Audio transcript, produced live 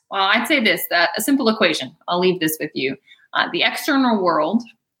Well, I'd say this, that a simple equation. I'll leave this with you. The external world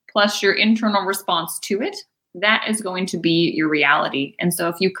plus your internal response to it, that is going to be your reality. And so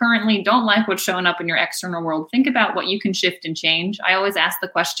if you currently don't like what's showing up in your external world, think about what you can shift and change. I always ask the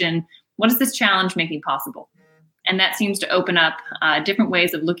question, what does this challenge making possible? And that seems to open up different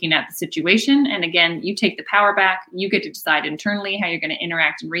ways of looking at the situation. And again, you take the power back. You get to decide internally how you're going to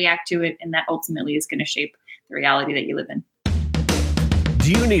interact and react to it. And that ultimately is going to shape the reality that you live in.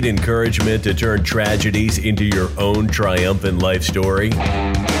 Do you need encouragement to turn tragedies into your own triumphant life story?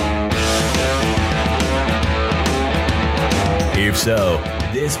 If so,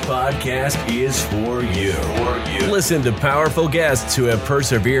 this podcast is for you. Listen to powerful guests who have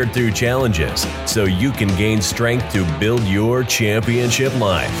persevered through challenges so you can gain strength to build your championship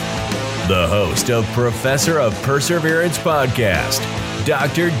life. The host of Professor of Perseverance podcast,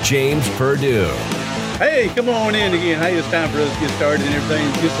 Dr. James Purdue. Hey, come on in again. Hey, it's time for us to get started and everything.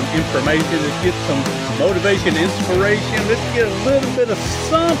 Let's get some information. Let's get some motivation, inspiration. Let's get a little bit of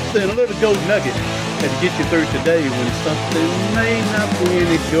something, a little gold nugget that get you through today when something may not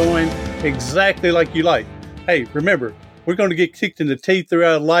be going exactly like you like. Hey, remember, we're going to get kicked in the teeth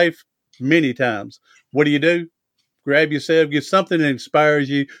throughout life many times. What do? Grab yourself, get something that inspires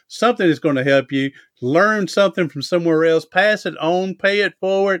you, something that's going to help you, learn something from somewhere else, pass it on, pay it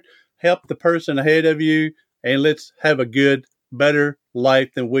forward, help the person ahead of you, and let's have a good, better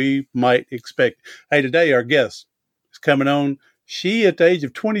life than we might expect. Hey, today our guest is coming on. She, at the age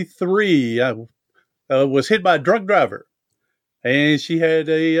of 23, was hit by a drunk driver, and she had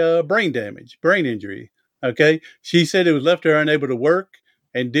a brain injury. Okay. She said it was left her unable to work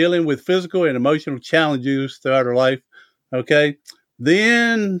and dealing with physical and emotional challenges throughout her life. Okay.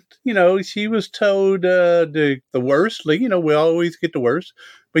 Then, she was told the worst. We always get the worst.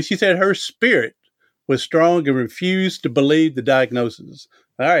 But she said her spirit was strong and refused to believe the diagnosis.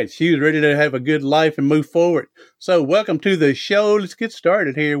 All right. She was ready to have a good life and move forward. So welcome to the show. Let's get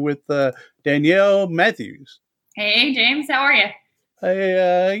started here with Danielle Matthews. Hey, James. How are you?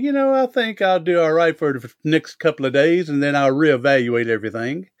 Hey, I think I'll do all right for the next couple of days, and then I'll reevaluate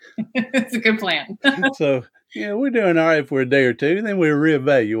everything. It's a good plan. So, we're doing all right for a day or two, and then we'll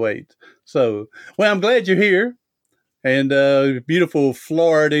reevaluate. So, well, I'm glad you're here. And beautiful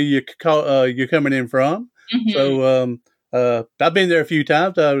Florida you're coming in from. Mm-hmm. So I've been there a few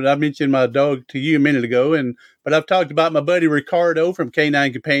times. I mentioned my dog to you a minute ago, but I've talked about my buddy Ricardo from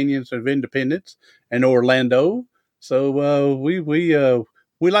Canine Companions of Independence in Orlando. So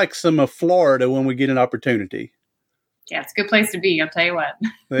we like some of Florida when we get an opportunity. Yeah, it's a good place to be. I'll tell you what.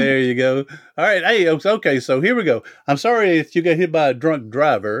 There you go. All right. Hey, okay. So here we go. I'm sorry if you got hit by a drunk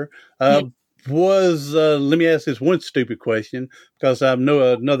driver. Let me ask this one stupid question, because I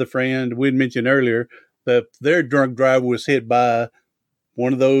know another friend we'd mentioned earlier that their drunk driver was hit by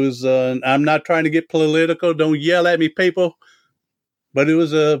one of those. I'm not trying to get political. Don't yell at me, people. But it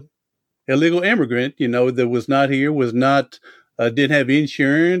was a illegal immigrant, that was not here, didn't have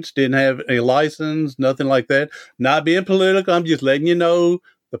insurance, didn't have a license, nothing like that. Not being political. I'm just letting you know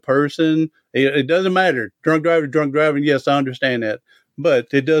the person. It doesn't matter. Drunk driver. Yes, I understand that. But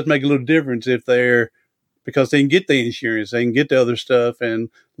it does make a little difference if because they can get the insurance, they can get the other stuff and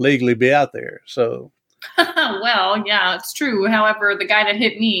legally be out there. So, well, yeah, it's true. However, the guy that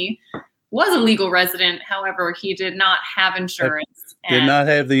hit me was a legal resident. However, he did not have insurance. Did not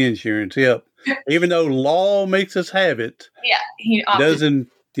have the insurance. Yep. Even though law makes us have it. Yeah. He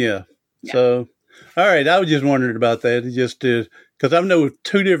doesn't. Yeah. So, all right. I was just wondering about that. Because I know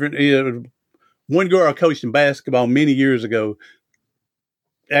two different, one girl I coached in basketball many years ago,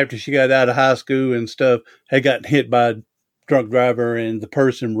 after she got out of high school and stuff, had gotten hit by a drunk driver, and the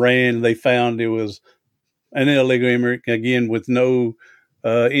person ran, and they found it was an illegal immigrant, again, with no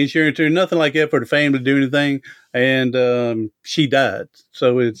insurance or nothing like that for the family to do anything. And she died.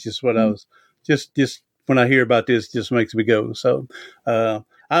 So it's just what I was just when I hear about this, just makes me go. So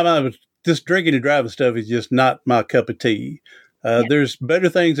I'm this drinking and driving stuff is just not my cup of tea. There's better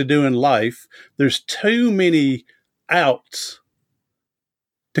things to do in life. There's too many outs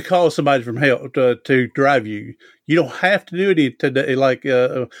to call somebody from help to drive you. You don't have to do it today, well,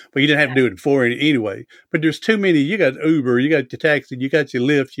 you didn't have to do it before anyway. But there's too many. You got Uber, you got your taxi, you got your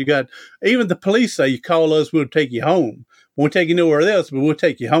Lyft, you got even the police say, you call us, we'll take you home. Won't take you nowhere else, but we'll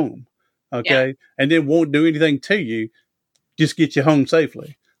take you home. Okay, yeah. And then won't do anything to you, just get you home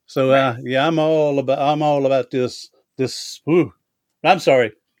safely. So I'm all about this. I'm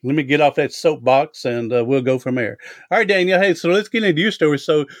sorry. Let me get off that soapbox, and we'll go from there. All right, Danielle. Hey, so let's get into your story.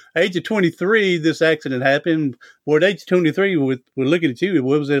 So, age of 23, this accident happened. Well, at age of 23, we're looking at you.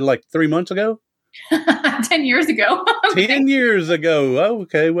 What was it, like 3 months ago? 10 years ago. 10 years ago. Oh,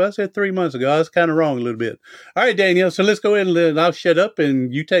 okay. Well, I said 3 months ago. I was kind of wrong a little bit. All right, Danielle. So let's go ahead and I'll shut up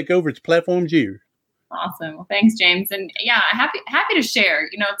and you take over. It's platform's yours. Awesome. Well, thanks, James. And yeah, happy to share.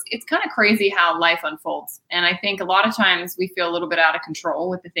 It's kind of crazy how life unfolds. And I think a lot of times we feel a little bit out of control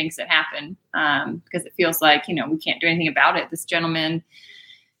with the things that happen because it feels like, we can't do anything about it. This gentleman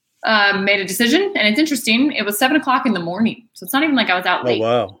made a decision, and it's interesting. It was 7:00 in the morning. So it's not even like I was out late. Oh,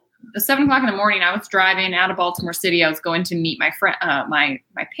 wow. At 7:00 in the morning, I was driving out of Baltimore City. I was going to meet my friend, my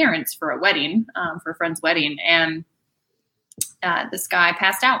parents for a wedding, for a friend's wedding. And this guy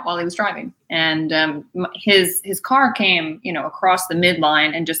passed out while he was driving, and his car came, across the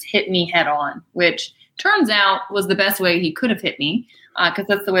midline and just hit me head on, which turns out was the best way he could have hit me, because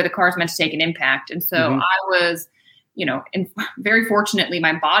that's the way the car is meant to take an impact. And so I was, and very fortunately,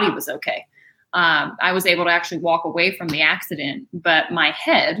 my body was okay. I was able to actually walk away from the accident, but my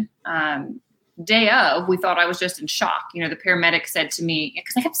head, day of, we thought I was just in shock. The paramedic said to me,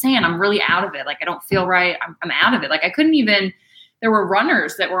 because I kept saying, I'm really out of it. Like, I don't feel right. I'm out of it. Like, I couldn't even, there were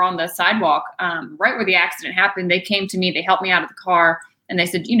runners that were on the sidewalk right where the accident happened. They came to me, they helped me out of the car, and they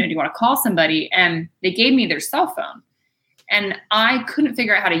said, do you want to call somebody? And they gave me their cell phone, and I couldn't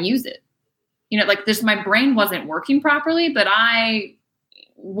figure out how to use it. My brain wasn't working properly, but I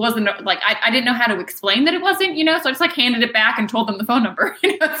wasn't like, I didn't know how to explain that it wasn't, so I just handed it back and told them the phone number,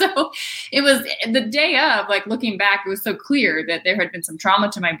 so it was the day of, looking back, it was so clear that there had been some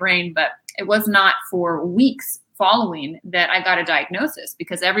trauma to my brain, but it was not for weeks following that I got a diagnosis,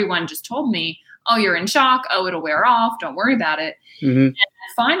 because everyone just told me, oh, you're in shock. Oh, it'll wear off. Don't worry about it. Mm-hmm. And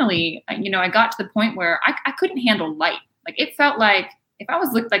finally, I got to the point where I couldn't handle light. It felt like, if I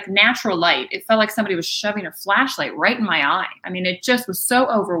was looked like natural light, it felt like somebody was shoving a flashlight right in my eye. I mean, it just was so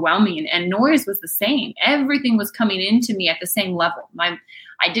overwhelming, and noise was the same. Everything was coming into me at the same level.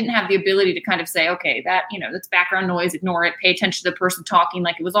 I didn't have the ability to kind of say, okay, that's background noise, ignore it, pay attention to the person talking.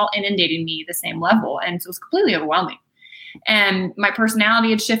 It was all inundating me the same level. And so it was completely overwhelming. And my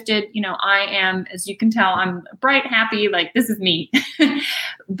personality had shifted. I am, as you can tell, I'm bright, happy, this is me.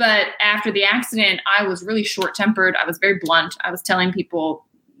 But after the accident, I was really short-tempered. I was very blunt. I was telling people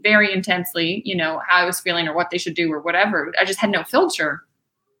very intensely, how I was feeling or what they should do or whatever. I just had no filter.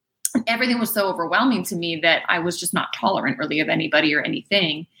 Everything was so overwhelming to me that I was just not tolerant really of anybody or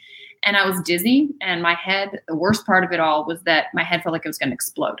anything. And I was dizzy, and my head, the worst part of it all was that my head felt like it was going to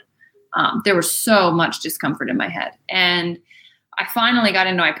explode. There was so much discomfort in my head. And I finally got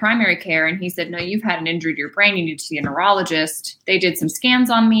into my primary care, and he said, no, you've had an injury to your brain. You need to see a neurologist. They did some scans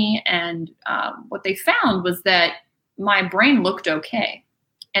on me. And what they found was that my brain looked okay.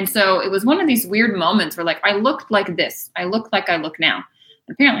 And so it was one of these weird moments where I looked like this. I looked like I look now.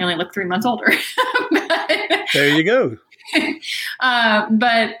 Apparently I only look 3 months older. There you go.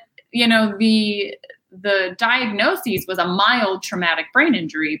 But, the diagnosis was a mild traumatic brain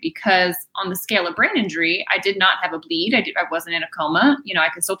injury, because on the scale of brain injury, I did not have a bleed. I wasn't in a coma. I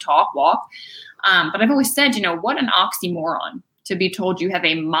could still talk, walk. But I've always said, what an oxymoron to be told you have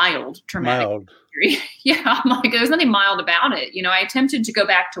a mild traumatic injury. Yeah, I'm there's nothing mild about it. I attempted to go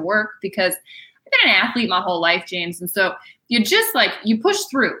back to work because I've been an athlete my whole life, James. And so you just you push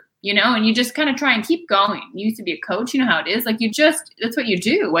through, and you just kind of try and keep going. You used to be a coach. You know how it is. That's what you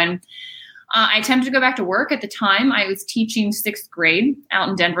do. And I attempted to go back to work. At the time, I was teaching 6th grade out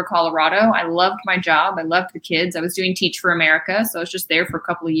in Denver, Colorado. I loved my job. I loved the kids. I was doing Teach for America, so I was just there for a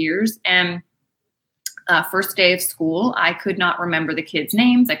couple of years. And first day of school, I could not remember the kids'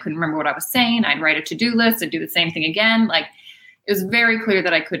 names. I couldn't remember what I was saying. I'd write a to-do list. I'd do the same thing again. It was very clear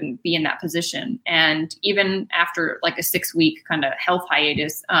that I couldn't be in that position. And even after a 6-week kind of health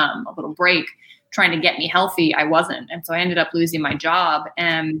hiatus, a little break, trying to get me healthy, I wasn't. And so I ended up losing my job.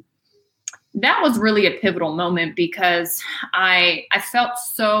 And that was really a pivotal moment, because I felt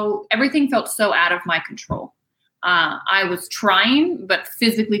everything felt so out of my control. I was trying, but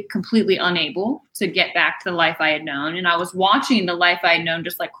physically completely unable to get back to the life I had known. And I was watching the life I had known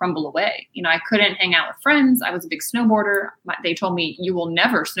just crumble away. I couldn't hang out with friends. I was a big snowboarder. They told me, you will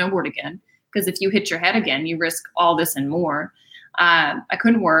never snowboard again, because if you hit your head again, you risk all this and more. I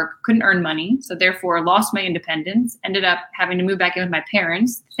couldn't work, couldn't earn money. So therefore lost my independence, ended up having to move back in with my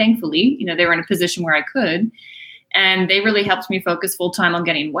parents. Thankfully, they were in a position where I could, and they really helped me focus full time on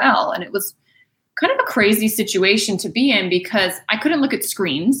getting well. And it was kind of a crazy situation to be in, because I couldn't look at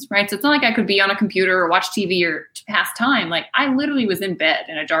screens, right? So it's not like I could be on a computer or watch TV or to pass time. I literally was in bed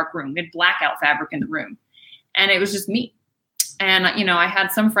in a dark room. We had blackout fabric in the room, and it was just me. And, I had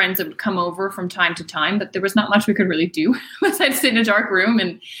some friends that would come over from time to time, but there was not much we could really do besides sit in a dark room.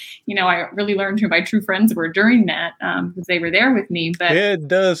 And, I really learned who my true friends were during that, because they were there with me. But it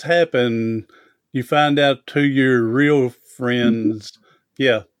does happen you find out who your real friends.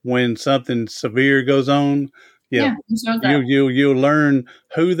 Yeah, when something severe goes on, you'll learn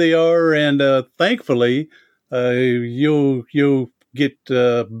who they are, and thankfully, you'll get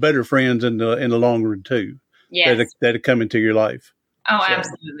better friends in the long run too. Yes. That come into your life. Oh, so.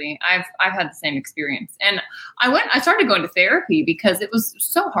 Absolutely. I've had the same experience, and I started going to therapy because it was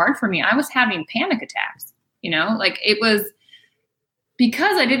so hard for me. I was having panic attacks. Like it was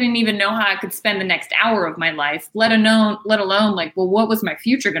because I didn't even know how I could spend the next hour of my life, let alone like, well, what was my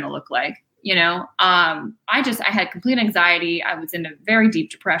future going to look like? I had complete anxiety. I was in a very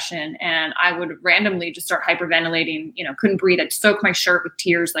deep depression, and I would randomly just start hyperventilating, couldn't breathe. I'd soak my shirt with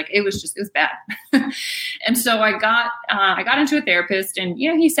tears. Like it was bad. And so I got into a therapist, and,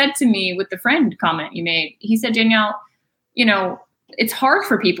 he said to me with the friend comment you made, he said, Danielle, it's hard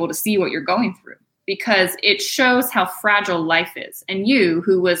for people to see what you're going through because it shows how fragile life is. And you,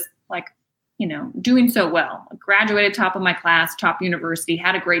 who was like, doing so well, graduated top of my class, top university,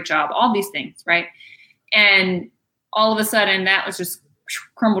 had a great job, all these things, right? And all of a sudden that was just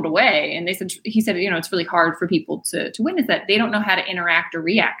crumbled away. And he said, it's really hard for people to witness that. They don't know how to interact or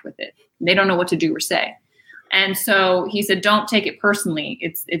react with it. They don't know what to do or say. And so he said, don't take it personally.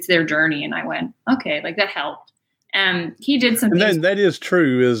 It's their journey. And I went, okay, like that helped. And he did some things. And that is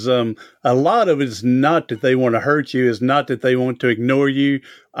true. Is a lot of it is not that they want to hurt you. It's not that they want to ignore you.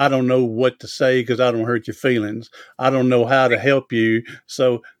 I don't know what to say because I don't hurt your feelings. I don't know how to help you.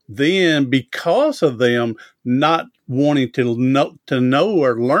 So then, because of them not wanting to know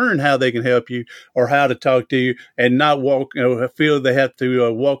or learn how they can help you or how to talk to you, and not feel they have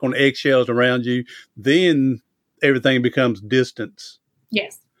to walk on eggshells around you, then everything becomes distance.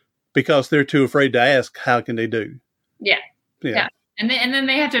 Yes. Because they're too afraid to ask, how can they do? Yeah. And then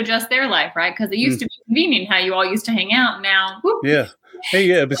they have to adjust their life, right? Because it used to be convenient how you all used to hang out. Now, whoop. Yeah. Hey,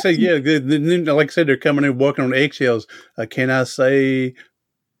 yeah. But say, like I said, they're coming in walking on eggshells. Can I say,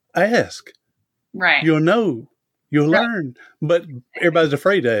 ask? Right. You'll know. You'll learn. But everybody's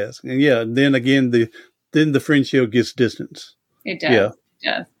afraid to ask. And then again, the friendship gets distance. It does. Yeah.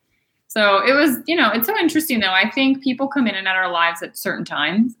 It does. So it was, it's so interesting though. I think people come in and out of our lives at certain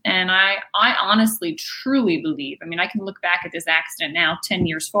times. And I honestly, truly believe, I can look back at this accident now 10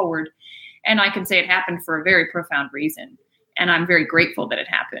 years forward, and I can say it happened for a very profound reason. And I'm very grateful that it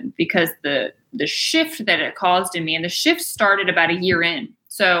happened because the shift that it caused in me, and the shift started about a year in.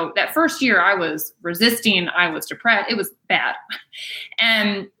 So that first year I was resisting, I was depressed. It was bad.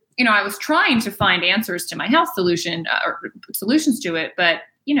 And, I was trying to find answers to my health solutions to it, but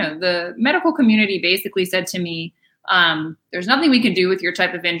the medical community basically said to me, there's nothing we can do with your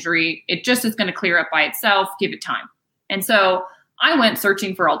type of injury. It just is going to clear up by itself. Give it time. And so I went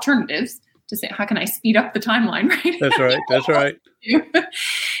searching for alternatives to say, how can I speed up the timeline? Right. That's right.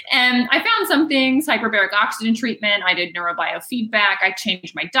 And I found some things, hyperbaric oxygen treatment. I did neurobiofeedback. I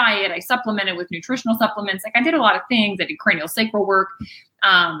changed my diet. I supplemented with nutritional supplements. Like I did a lot of things. I did cranial sacral work.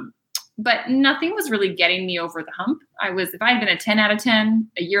 But nothing was really getting me over the hump. If I had been a 10 out of 10,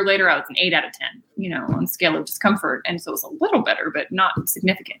 a year later, I was an 8 out of 10, on scale of discomfort. And so it was a little better, but not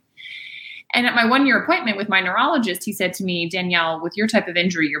significant. And at my 1-year appointment with my neurologist, he said to me, Danielle, with your type of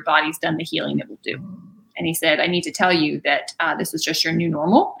injury, your body's done the healing it will do. And he said, I need to tell you that this is just your new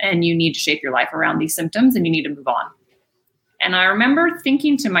normal, and you need to shape your life around these symptoms, and you need to move on. And I remember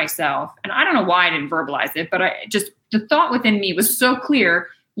thinking to myself, and I don't know why I didn't verbalize it, but the thought within me was so clear,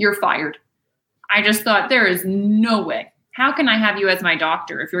 you're fired. I just thought, there is no way. How can I have you as my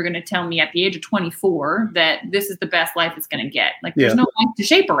doctor if you're going to tell me at the age of 24 that this is the best life it's going to get? Like there's no life to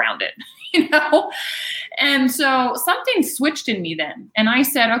shape around it, And so something switched in me then. And I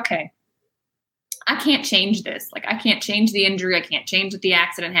said, okay, I can't change this. Like I can't change the injury. I can't change that the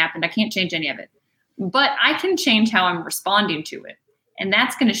accident happened. I can't change any of it, but I can change how I'm responding to it. And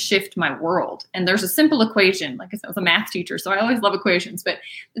that's going to shift my world. And there's a simple equation. Like I said, I was a math teacher, so I always love equations. But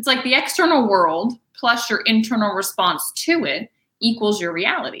it's like the external world plus your internal response to it equals your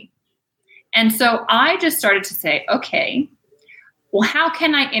reality. And so I just started to say, okay, well, how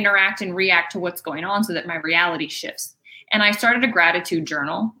can I interact and react to what's going on so that my reality shifts? And I started a gratitude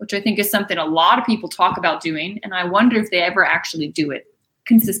journal, which I think is something a lot of people talk about doing. And I wonder if they ever actually do it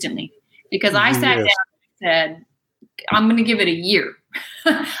consistently. Because I sat down and said, I'm going to give it a year.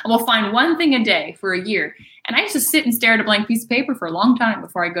 I will find one thing a day for a year. And I used to sit and stare at a blank piece of paper for a long time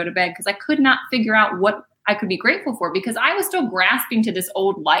before I go to bed because I could not figure out what I could be grateful for because I was still grasping to this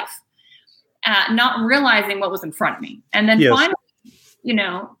old life, not realizing what was in front of me. And then finally,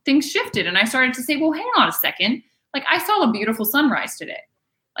 things shifted and I started to say, well, hang on a second. Like I saw a beautiful sunrise today.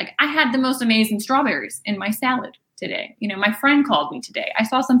 Like I had the most amazing strawberries in my salad today. My friend called me today. I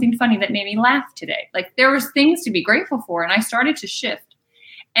saw something funny that made me laugh today. Like there was things to be grateful for. And I started to shift,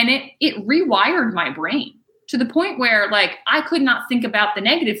 and it rewired my brain to the point where like I could not think about the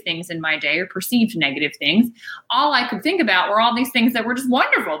negative things in my day or perceived negative things. All I could think about were all these things that were just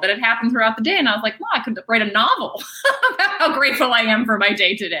wonderful that had happened throughout the day. And I was like, well, I could write a novel about how grateful I am for my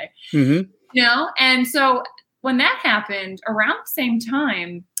day today. And so when that happened around the same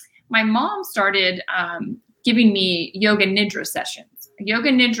time, my mom started giving me yoga nidra sessions. Yoga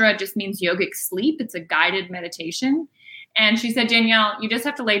nidra just means yogic sleep. It's a guided meditation. And she said, Danielle, you just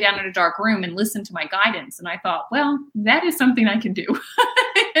have to lay down in a dark room and listen to my guidance. And I thought, well, that is something I can do.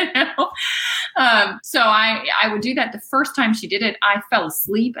 So I would do that. The first time she did it, I fell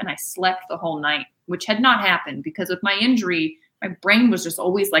asleep and I slept the whole night, which had not happened because with my injury, my brain was just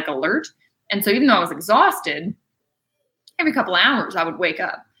always like alert. And so even though I was exhausted, every couple hours I would wake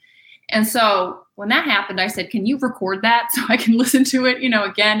up. And so when that happened, I said, can you record that so I can listen to it,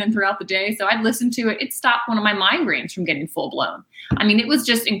 again and throughout the day? So I'd listen to it. It stopped one of my migraines from getting full blown. I mean, it was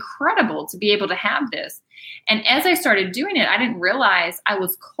just incredible to be able to have this. And as I started doing it, I didn't realize I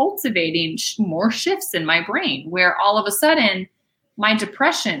was cultivating more shifts in my brain where all of a sudden my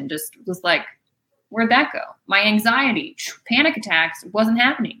depression just was like, where'd that go? My anxiety, panic attacks wasn't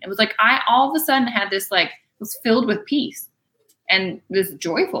happening. It was like I all of a sudden had this like was filled with peace and this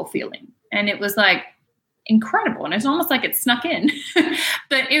joyful feeling. And it was like incredible. And it's almost like it snuck in,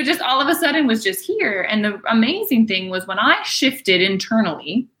 but it just all of a sudden was just here. And the amazing thing was when I shifted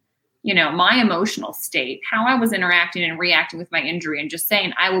internally, my emotional state, how I was interacting and reacting with my injury and just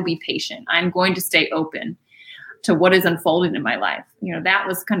saying, I will be patient. I'm going to stay open to what is unfolding in my life. That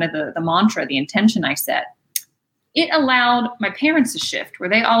was kind of the mantra, the intention I set. It allowed my parents to shift where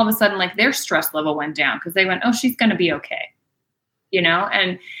they all of a sudden, like their stress level went down because they went, oh, she's going to be okay.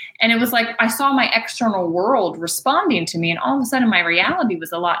 And it was like, I saw my external world responding to me and all of a sudden my reality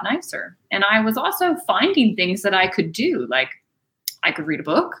was a lot nicer. And I was also finding things that I could do. Like I could read a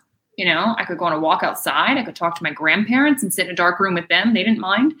book, I could go on a walk outside. I could talk to my grandparents and sit in a dark room with them. They didn't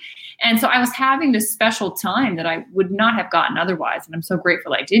mind. And so I was having this special time that I would not have gotten otherwise. And I'm so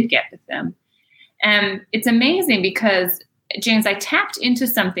grateful I did get with them. And it's amazing because James, I tapped into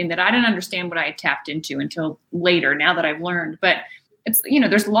something that I didn't understand what I had tapped into until later, now that I've learned. But it's,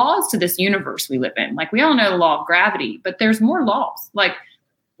 there's laws to this universe we live in. Like we all know the law of gravity, but there's more laws, like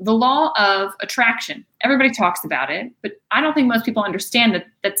the law of attraction. Everybody talks about it, but I don't think most people understand that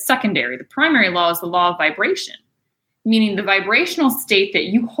that's secondary. The primary law is the law of vibration, meaning the vibrational state that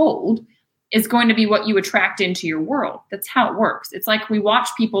you hold is going to be what you attract into your world. That's how it works. It's like we watch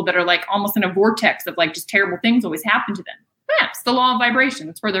people that are like almost in a vortex of like just terrible things always happen to them. Yeah, it's the law of vibration.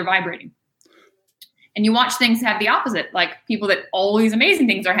 That's where they're vibrating. And you watch things have the opposite, like people that always amazing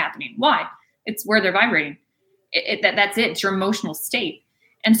things are happening. Why? It's where they're vibrating. That's it. It's your emotional state.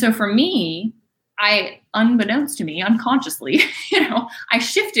 And so for me, unbeknownst to me, unconsciously, I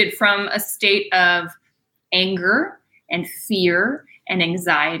shifted from a state of anger and fear and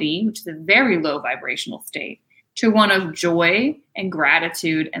anxiety, which is a very low vibrational state, to one of joy and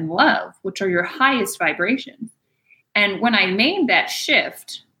gratitude and love, which are your highest vibrations. And when I made that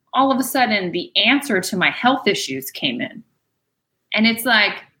shift, all of a sudden the answer to my health issues came in. And it's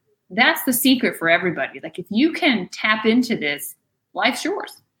like, that's the secret for everybody. Like if you can tap into this, life's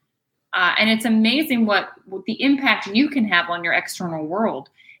yours. And it's amazing what the impact you can have on your external world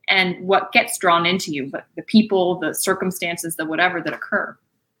and what gets drawn into you, but the people, the circumstances, the whatever that occur.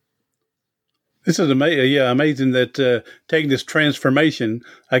 This is amazing. Yeah, amazing that taking this transformation,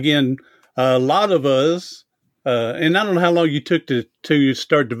 again, a lot of us, and I don't know how long you took to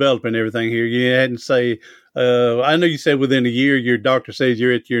start developing everything here. You hadn't say, I know you said within a year, your doctor says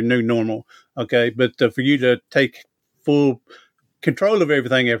you're at your new normal. Okay. But for you to take full control of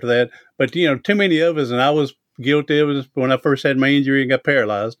everything after that. But, too many of us, and I was guilty of it when I first had my injury and got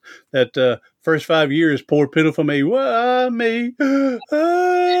paralyzed, that first 5 years, poor, pitiful me. Why me?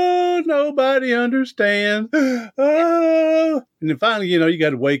 Oh, nobody understands. Oh. And then finally, you got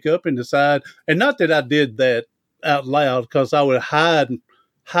to wake up and decide. And not that I did that out loud, because I would hide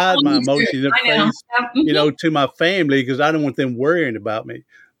my emotions and face, to my family, because I don't want them worrying about me.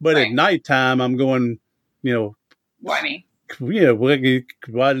 But right. At nighttime, I'm going, why me? Why did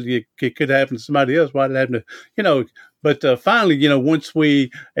it could happen to somebody else? Why did it happen to, but finally, once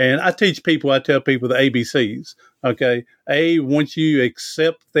I teach people, I tell people the ABCs. Okay. Once you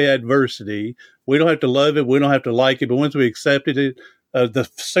accept the adversity, we don't have to love it. We don't have to like it. But once we accept it, the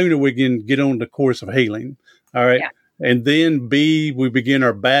sooner we can get on the course of healing. All right. Yeah. And then B, we begin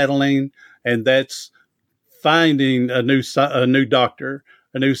our battling, and that's finding a new doctor.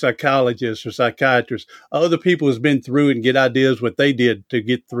 a new psychologist or psychiatrist, other people who's been through it and get ideas what they did to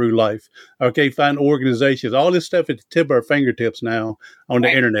get through life. Okay, find organizations, all this stuff at the tip of our fingertips now on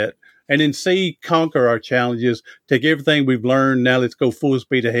the internet. And then conquer our challenges, take everything we've learned. Now let's go full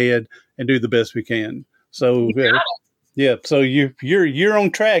speed ahead and do the best we can. So, so you're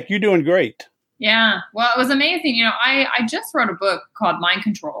on track. You're doing great. Yeah. Well, it was amazing. I just wrote a book called Mind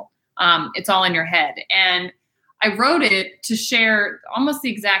Control. It's all in your head. And I wrote it to share almost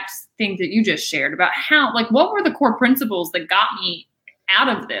the exact thing that you just shared about how, what were the core principles that got me out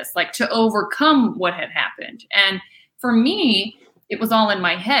of this, to overcome what had happened. And for me, it was all in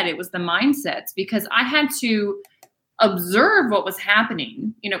my head. It was the mindsets, because I had to observe what was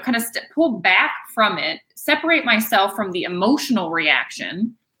happening, kind of pull back from it, separate myself from the emotional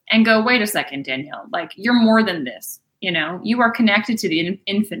reaction and go, wait a second, Danielle, you're more than this. You are connected to the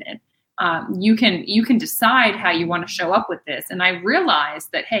infinite. You can decide how you want to show up with this. And I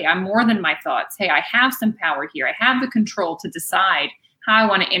realized that, hey, I'm more than my thoughts. Hey, I have some power here. I have the control to decide how I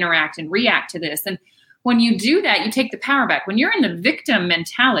want to interact and react to this. And when you do that, you take the power back. When you're in the victim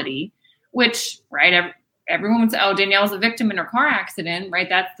mentality, which, right, everyone would say, oh, Danielle's a victim in her car accident, right?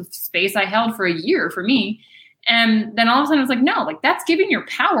 That's the space I held for a year for me. And then all of a sudden I was no, that's giving your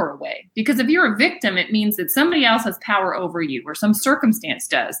power away. Because if you're a victim, it means that somebody else has power over you or some circumstance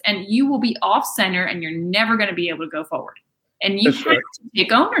does. And you will be off center and you're never going to be able to go forward. And you have to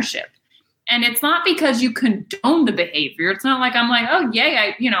take ownership. And it's not because you condone the behavior. It's not I'm oh,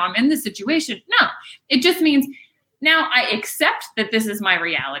 yay, I'm in this situation. No, it just means now I accept that this is my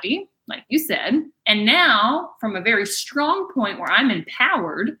reality, like you said. And now from a very strong point where I'm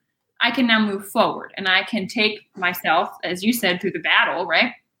empowered, I can now move forward and I can take myself, as you said, through the battle,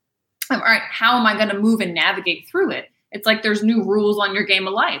 right? All right, how am I going to move and navigate through it? It's there's new rules on your game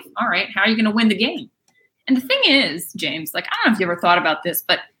of life. All right, how are you going to win the game? And the thing is, James, I don't know if you ever thought about this,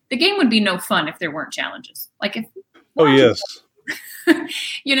 but the game would be no fun if there weren't challenges. Yes.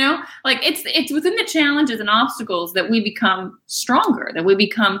 It's within the challenges and obstacles that we become stronger, that we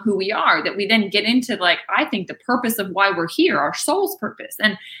become who we are, that we then get into I think the purpose of why we're here, our soul's purpose,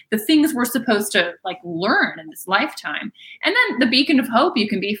 and the things we're supposed to learn in this lifetime. And then the beacon of hope you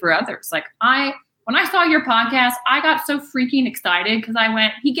can be for others. When I saw your podcast, I got so freaking excited because I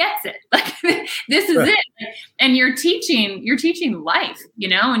went, he gets it. This is it. And you're teaching life,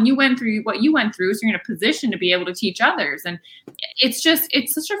 and you went through what you went through. So you're in a position to be able to teach others. And it's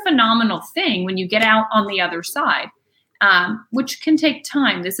such a phenomenal thing when you get out on the other side, which can take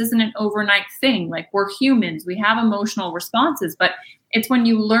time. This isn't an overnight thing. We're humans, we have emotional responses, but it's when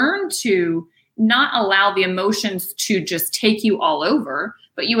you learn to not allow the emotions to just take you all over,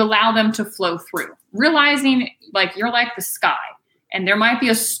 but you allow them to flow through, realizing you're like the sky and there might be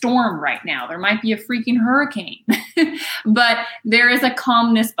a storm right now. There might be a freaking hurricane, but there is a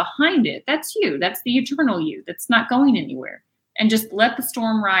calmness behind it. That's you. That's the eternal you that's not going anywhere. And just let the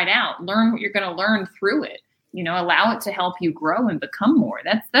storm ride out. Learn what you're going to learn through it. Allow it to help you grow and become more.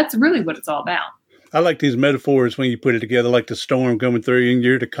 That's really what it's all about. I like these metaphors when you put it together, like the storm coming through and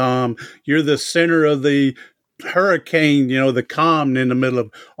you're the calm. You're the center of the hurricane, the calm in the middle of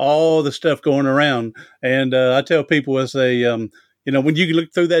all the stuff going around. And I tell people, I say, when you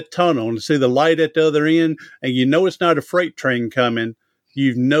look through that tunnel and see the light at the other end and it's not a freight train coming,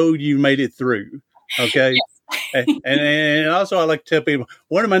 you made it through. Okay. Yes. and also I like to tell people,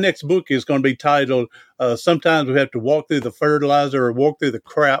 one of my next book is going to be titled, Sometimes We Have to Walk Through the Fertilizer or Walk Through the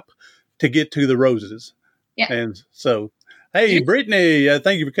Crap to Get to the Roses. Yeah. And so, hey, Brittany,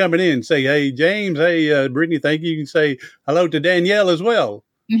 thank you for coming in. Say, hey, James. Hey, Brittany, thank you. You can say hello to Danielle as well.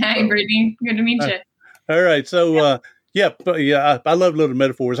 Hey, Brittany. Good to meet you. All right. So, I love little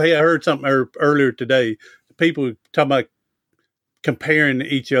metaphors. Hey, I heard something earlier today. People talking about comparing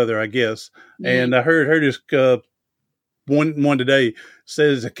each other, I guess. Mm-hmm. And I heard this one today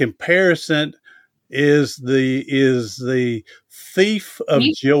says a comparison is the thief of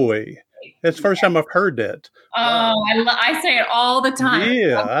joy. That's the first time I've heard that. Oh, I say it all the time.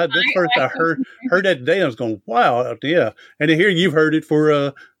 Yeah, I heard that today. I was going, wow, yeah. And then here you've heard it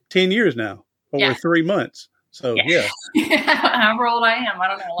for 10 years now, over 3 months. So yeah. However old I am, I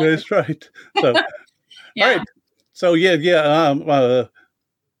don't know. That's right. So all right. So we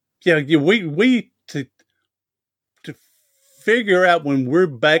to figure out when we're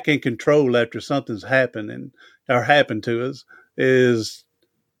back in control after something's happened to us is.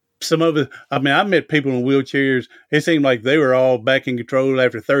 Some of it, I met people in wheelchairs. It seemed like they were all back in control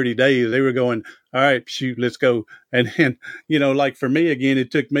after 30 days. They were going, all right, shoot, let's go. And then, for me, again,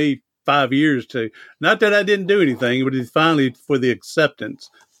 it took me 5 years not that I didn't do anything, but it's finally for the acceptance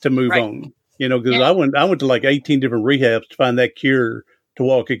to move on, because I went to 18 different rehabs to find that cure to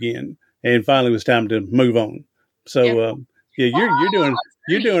walk again. And finally it was time to move on. So, you're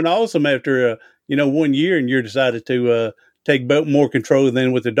doing awesome after, 1 year, and you decided to take more control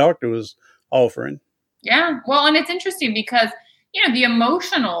than what the doctor was offering. Yeah. Well, and it's interesting because, the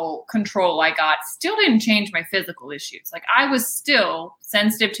emotional control I got still didn't change my physical issues. Like, I was still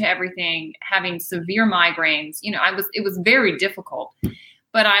sensitive to everything, having severe migraines. It was very difficult,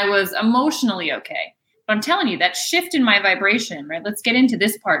 but I was emotionally okay. But I'm telling you, that shift in my vibration, right? Let's get into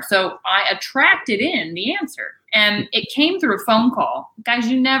this part. So I attracted in the answer, and it came through a phone call. Guys,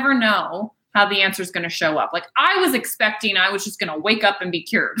 you never know how the answer is going to show up. Like, I was expecting I was just going to wake up and be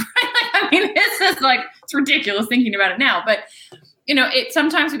cured. Right? This is it's ridiculous thinking about it now, but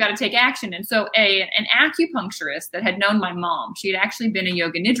sometimes we got to take action. And so an acupuncturist that had known my mom, she had actually been a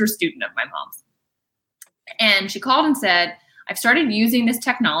yoga nidra student of my mom's. And she called and said, I've started using this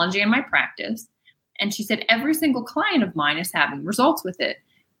technology in my practice. And she said, every single client of mine is having results with it,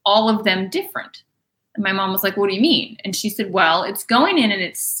 all of them different. And my mom was like, what do you mean? And she said, well, it's going in and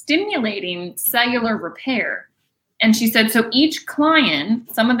it's stimulating cellular repair. And she said, so each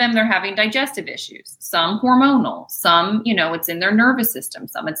client, some of them, they're having digestive issues, some hormonal, some, it's in their nervous system,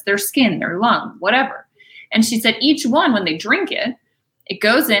 some it's their skin, their lung, whatever. And she said, each one, when they drink it, it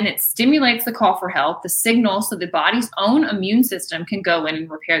goes in, it stimulates the call for help, the signal, so the body's own immune system can go in and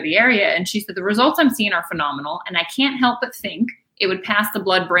repair the area. And she said, the results I'm seeing are phenomenal. And I can't help but think it would pass the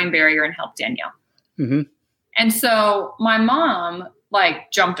blood-brain barrier and help Danielle. Mm-hmm. And so my mom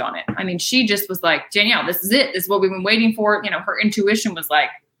jumped on it. I mean, she just was like, Danielle, this is it. This is what we've been waiting for. Her intuition was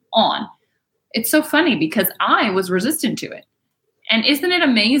on. It's so funny because I was resistant to it. And isn't it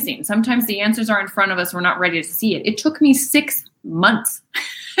amazing? Sometimes the answers are in front of us. We're not ready to see it. It took me 6 months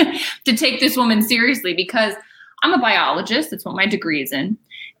to take this woman seriously because I'm a biologist. That's what my degree is in.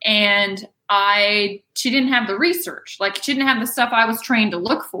 And she didn't have the research. She didn't have the stuff I was trained to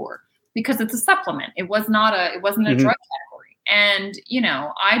look for because it's a supplement. It wasn't a drug category. And,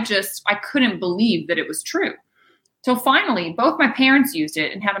 I couldn't believe that it was true. So finally, both my parents used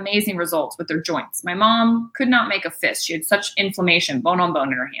it and had amazing results with their joints. My mom could not make a fist. She had such inflammation, bone on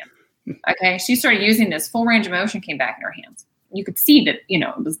bone in her hand. Okay. She started using this, full range of motion came back in her hands. You could see that,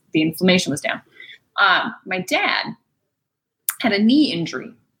 the inflammation was down. My dad had a knee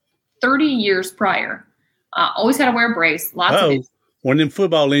injury 30 years prior. Always had to wear a brace. Lots of it. One of them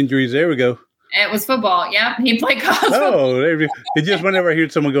football injuries. There we go. It was football. Yeah, he played college football. Oh, it's just whenever I hear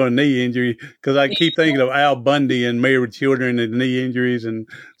someone go a knee injury, because I keep thinking of Al Bundy and Married with Children and knee injuries, and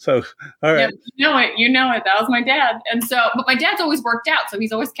so all right. Yeah, you know it. That was my dad, and so, but my dad's always worked out, so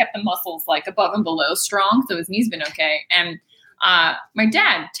he's always kept the muscles above and below strong, so his knee's been okay. And my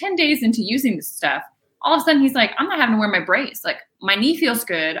dad, 10 days into using this stuff, all of a sudden he's like, I'm not having to wear my brace. My knee feels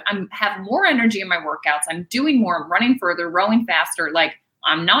good. I'm have more energy in my workouts. I'm doing more. I'm running further, rowing faster.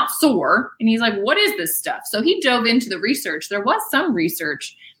 I'm not sore. And he's like, what is this stuff? So he dove into the research. There was some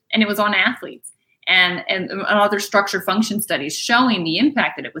research, and it was on athletes and other structure function studies showing the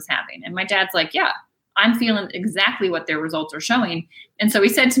impact that it was having. And my dad's like, yeah, I'm feeling exactly what their results are showing. And so he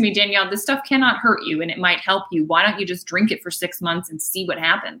said to me, Danielle, this stuff cannot hurt you and it might help you. Why don't you just drink it for 6 months and see what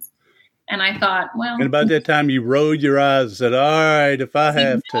happens? And I thought, well. And about that time you rolled your eyes and said, all right, if I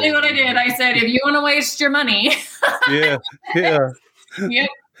have exactly to. What I did. I said, if you want to waste your money. Yeah. Yep.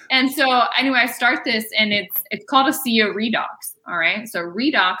 And so anyway, I start this and it's called a CO redox. All right. So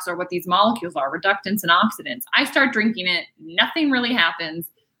redox are what these molecules are, reductants and oxidants. I start drinking it. Nothing really happens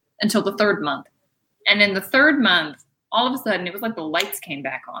until the 3rd month. And in the 3rd month, all of a sudden it was like the lights came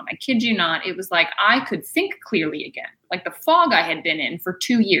back on. I kid you not. It was like I could think clearly again. Like the fog I had been in for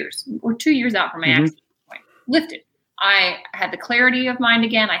 2 years. We're 2 years out from my accident point. Lifted. I had the clarity of mind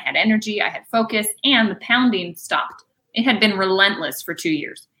again. I had energy. I had focus. And the pounding stopped. It had been relentless for 2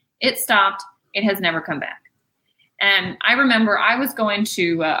 years. It stopped. It has never come back. And I remember I was going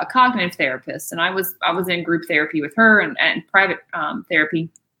to a cognitive therapist, and I was in group therapy with her and private therapy.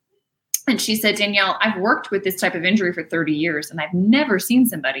 And she said, Danielle, I've worked with this type of injury for 30 years, and I've never seen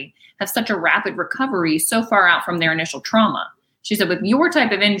somebody have such a rapid recovery so far out from their initial trauma. She said, with your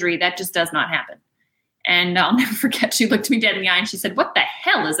type of injury, that just does not happen. And I'll never forget, she looked me dead in the eye and she said, what the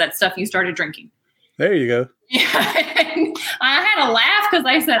hell is that stuff you started drinking? There you go. Yeah. I had a laugh because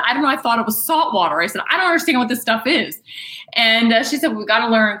I said, I don't know, I thought it was salt water. I said, I don't understand what this stuff is. And she said, we got to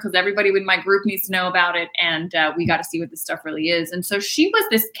learn because everybody in my group needs to know about it. And we got to see what this stuff really is. And so she was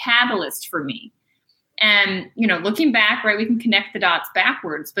this catalyst for me. And, looking back, right, we can connect the dots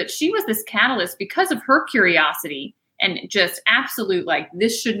backwards. But she was this catalyst because of her curiosity and just absolute,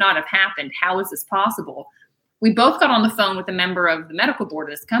 this should not have happened. How is this possible? We both got on the phone with a member of the medical board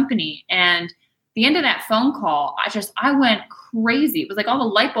of this company. And the end of that phone call, I went crazy. It was like all the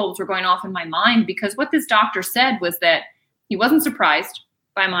light bulbs were going off in my mind, because what this doctor said was that he wasn't surprised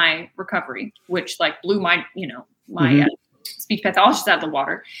by my recovery, which like blew my, my speech pathologist out of the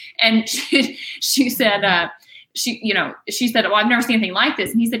water. And she said, she said, well, I've never seen anything like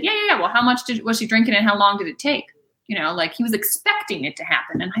this. And he said, yeah. Well, how much was she drinking and how long did it take? Like he was expecting it to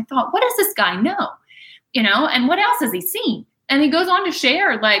happen. And I thought, what does this guy know? And what else has he seen? And he goes on to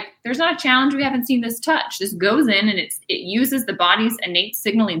share, like, there's not a challenge we haven't seen this touch. This goes in and it uses the body's innate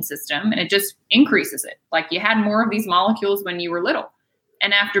signaling system, and it just increases it. Like you had more of these molecules when you were little.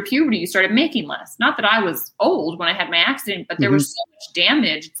 And after puberty, you started making less. Not that I was old when I had my accident, but there was so much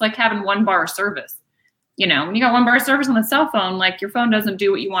damage. It's like having 1 bar of service. When you got 1 bar of service on the cell phone, like your phone doesn't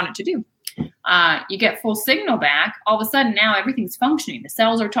do what you want it to do. You get full signal back. All of a sudden now everything's functioning. The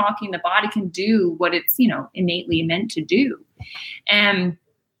cells are talking. The body can do what it's, innately meant to do. And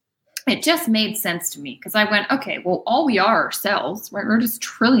it just made sense to me, because I went, okay, well, all we are cells, right? We're just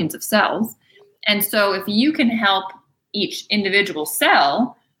trillions of cells. And so if you can help each individual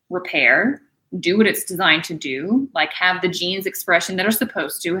cell repair, do what it's designed to do, like have the genes expression that are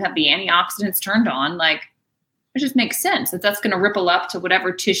supposed to, have the antioxidants turned on, like it just makes sense that that's going to ripple up to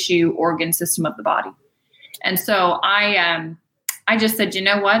whatever tissue, organ system of the body. And so I just said, you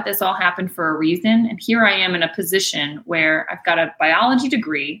know what? This all happened for a reason. And here I am in a position where I've got a biology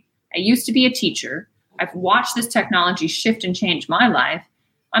degree. I used to be a teacher. I've watched this technology shift and change my life.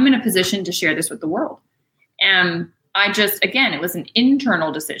 I'm in a position to share this with the world. And again, it was an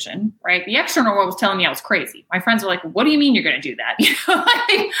internal decision, right? The external world was telling me I was crazy. My friends were like, what do you mean you're going to do that?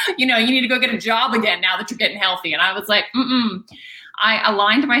 You need to go get a job again now that you're getting healthy. And I was like, I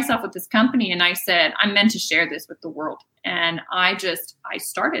aligned myself with this company and I said, I'm meant to share this with the world. And I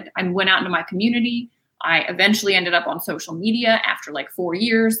started. I went out into my community. I eventually ended up on social media after like 4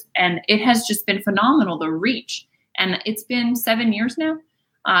 years. And it has just been phenomenal, the reach. And it's been 7 years now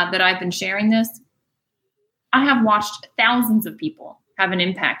that I've been sharing this. I have watched thousands of people have an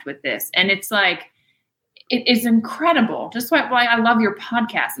impact with this. And it's like, it is incredible. Just why I love your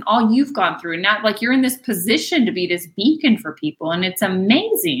podcast and all you've gone through. And now, like, you're in this position to be this beacon for people. And it's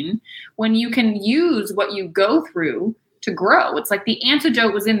amazing when you can use what you go through to grow. It's like the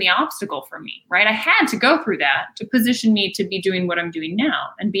antidote was in the obstacle for me, right? I had to go through that to position me to be doing what I'm doing now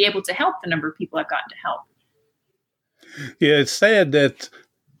and be able to help the number of people I've gotten to help. Yeah, it's sad that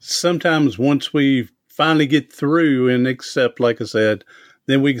sometimes once we finally get through and accept, like I said,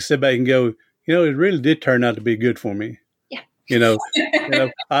 then we can sit back and go, it really did turn out to be good for me. Yeah.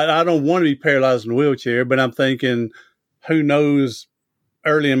 I don't want to be paralyzed in a wheelchair, but I'm thinking, who knows,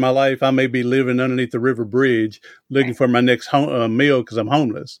 early in my life, I may be living underneath the river bridge looking for my next meal because I'm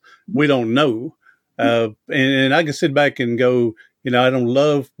homeless. We don't know. And I can sit back and go, I don't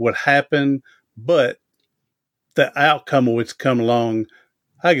love what happened, but the outcome of what's come along,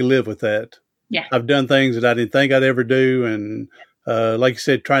 I can live with that. Yeah. I've done things that I didn't think I'd ever do. And like you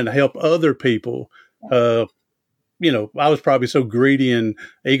said, trying to help other people. I was probably so greedy and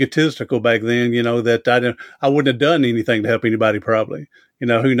egotistical back then, that I wouldn't have done anything to help anybody probably.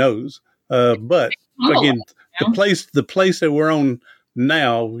 Who knows? But again, the place that we're on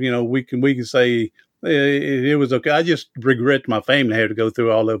now, we can say it was okay. I just regret my family had to go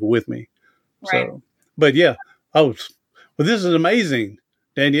through all of it with me. Right. So, but yeah, this is amazing.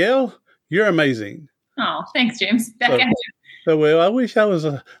 Danielle, you're amazing. Oh, thanks, James. Back at you. So, well, I wish I was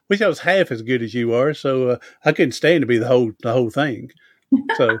half as good as you are. So I couldn't stand to be the whole thing.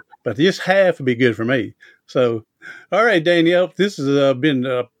 So, but just half would be good for me. So, all right, Danielle, this has been.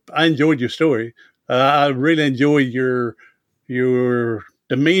 I enjoyed your story. I really enjoyed your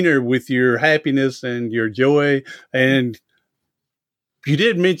demeanor with your happiness and your joy. And you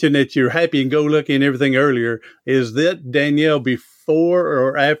did mention that you're happy and go lucky and everything earlier. Is that Danielle before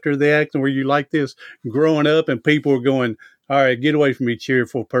or after the accident? Were you like this growing up and people were going, all right, get away from me,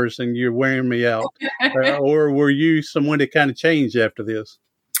 cheerful person. You're wearing me out. Or were you someone that kind of changed after this?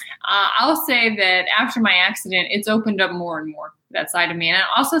 I'll say that after my accident, it's opened up more and more, that side of me. And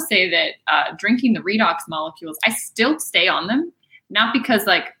I'll also say that drinking the redox molecules, I still stay on them. Not because,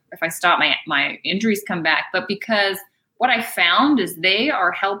 like, if I stop, my injuries come back, but because what I found is they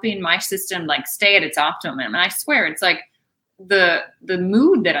are helping my system, like, stay at its optimum. And I swear, it's like the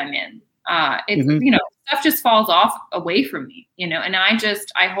mood that I'm in. It's, stuff just falls off away from me, and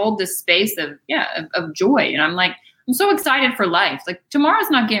I hold this space of joy. And I'm like, I'm so excited for life. Like, tomorrow's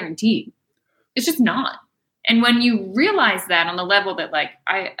not guaranteed. It's just not. And when you realize that on the level that, like,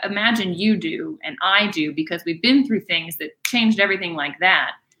 I imagine you do and I do, because we've been through things that changed everything like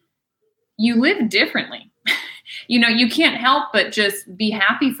that, you live differently. you can't help but just be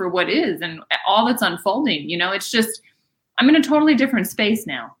happy for what is and all that's unfolding. It's just, I'm in a totally different space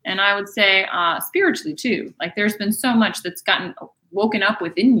now. And I would say spiritually too, like there's been so much that's gotten woken up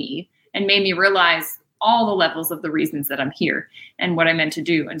within me and made me realize all the levels of the reasons that I'm here and what I meant to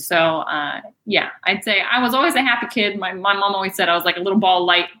do. And so, I'd say I was always a happy kid. My mom always said I was like a little ball of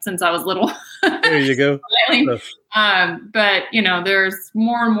light since I was little. There you go. But there's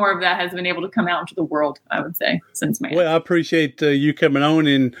more and more of that has been able to come out into the world, I would say, since my. Well, I appreciate you coming on,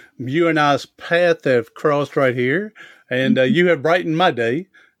 and you and I's path have crossed right here, and you have brightened my day.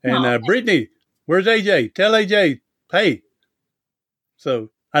 And Brittany, where's AJ? Tell AJ, hey.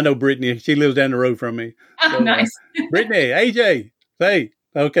 So I know Brittany. She lives down the road from me. Oh, so, nice. Brittany, AJ, hey.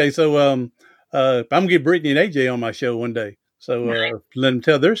 Okay, so I'm going to get Brittany and AJ on my show one day. So let them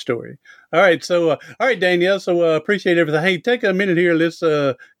tell their story. All right. So, all right, Danielle. So appreciate everything. Hey, take a minute here. Let's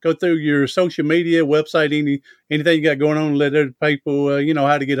go through your social media, website, anything you got going on. Let other people,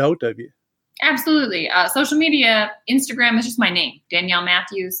 how to get a hold of you. Absolutely. Social media, Instagram is just my name, Danielle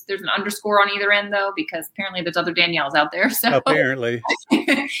Matthews. There's an underscore on either end, though, because apparently there's other Danielles out there. So apparently.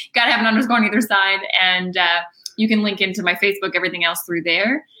 Got to have an underscore on either side. And you can link into my Facebook, everything else through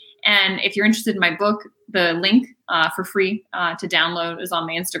there. And if you're interested in my book, the link for free to download is on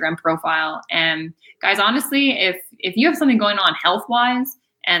my Instagram profile. And guys, honestly, if you have something going on health-wise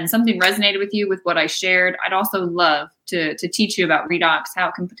and something resonated with you with what I shared, I'd also love to teach you about Redox, how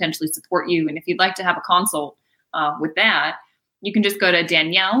it can potentially support you. And if you'd like to have a consult with that, you can just go to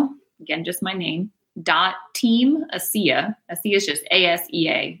Danielle, again, just my name, .team ASEA. ASEA is just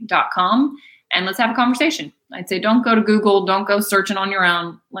ASEA.com. And let's have a conversation. I'd say don't go to Google. Don't go searching on your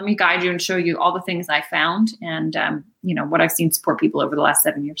own. Let me guide you and show you all the things I found and, what I've seen support people over the last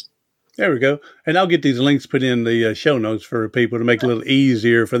 7 years. There we go. And I'll get these links put in the show notes for people to make it a little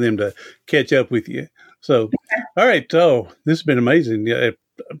easier for them to catch up with you. So, all right. So this has been amazing. Yeah,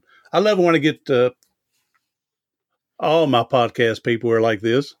 I love when I get all my podcast people are like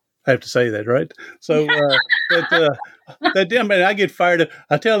this. I have to say that, right? So I get fired up.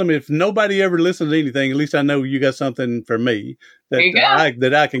 I tell them if nobody ever listens to anything, at least I know you got something for me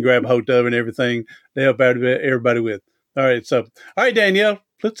that I can grab hold of and everything to help out everybody with. All right. So, all right, Danielle,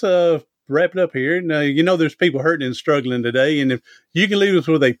 let's wrap it up here. Now, there's people hurting and struggling today. And if you can leave us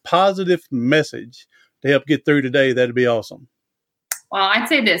with a positive message to help get through today, that'd be awesome. Well, I'd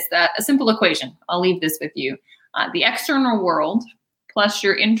say this, a simple equation. I'll leave this with you. The external world plus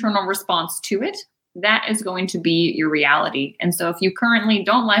your internal response to it, that is going to be your reality. And so if you currently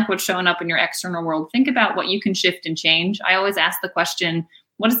don't like what's showing up in your external world, think about what you can shift and change. I always ask the question,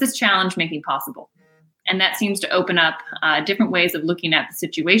 what does this challenge making possible? And that seems to open up different ways of looking at the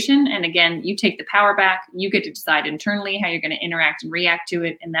situation. And again, you take the power back. You get to decide internally how you're going to interact and react to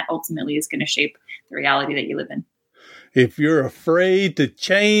it. And that ultimately is going to shape the reality that you live in. If you're afraid to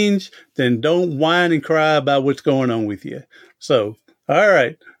change, then don't whine and cry about what's going on with you. So, all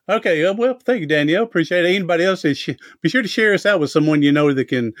right. Okay. Well, thank you, Danielle. Appreciate it. Anybody else, be sure to share us out with someone that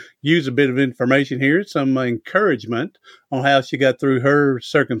can use a bit of information here, some encouragement on how she got through her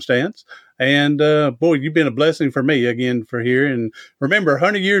circumstance. And boy, you've been a blessing for me again for here. And remember,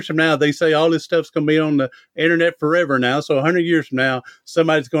 100 years from now, they say all this stuff's going to be on the internet forever now. So 100 years from now,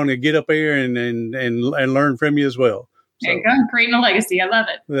 somebody's going to get up there and learn from you as well. There you go. Creating a legacy. I love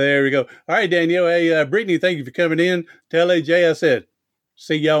it. There we go. All right, Danielle. Hey, Brittany, thank you for coming in. Tell AJ I said,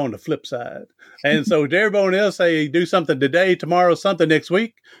 see y'all on the flip side. And so to everyone else, hey, do something today, tomorrow, something next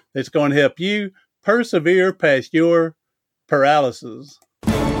week that's going to help you persevere past your paralysis.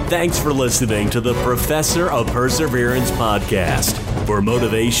 Thanks for listening to the Professor of Perseverance podcast for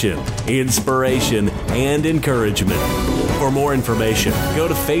motivation, inspiration, and encouragement. For more information, go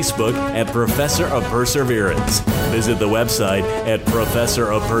to Facebook at Professor of Perseverance. Visit the website at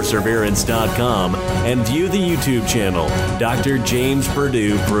professorofperseverance.com and view the YouTube channel, Dr. James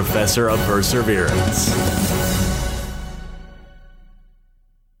Purdue, Professor of Perseverance.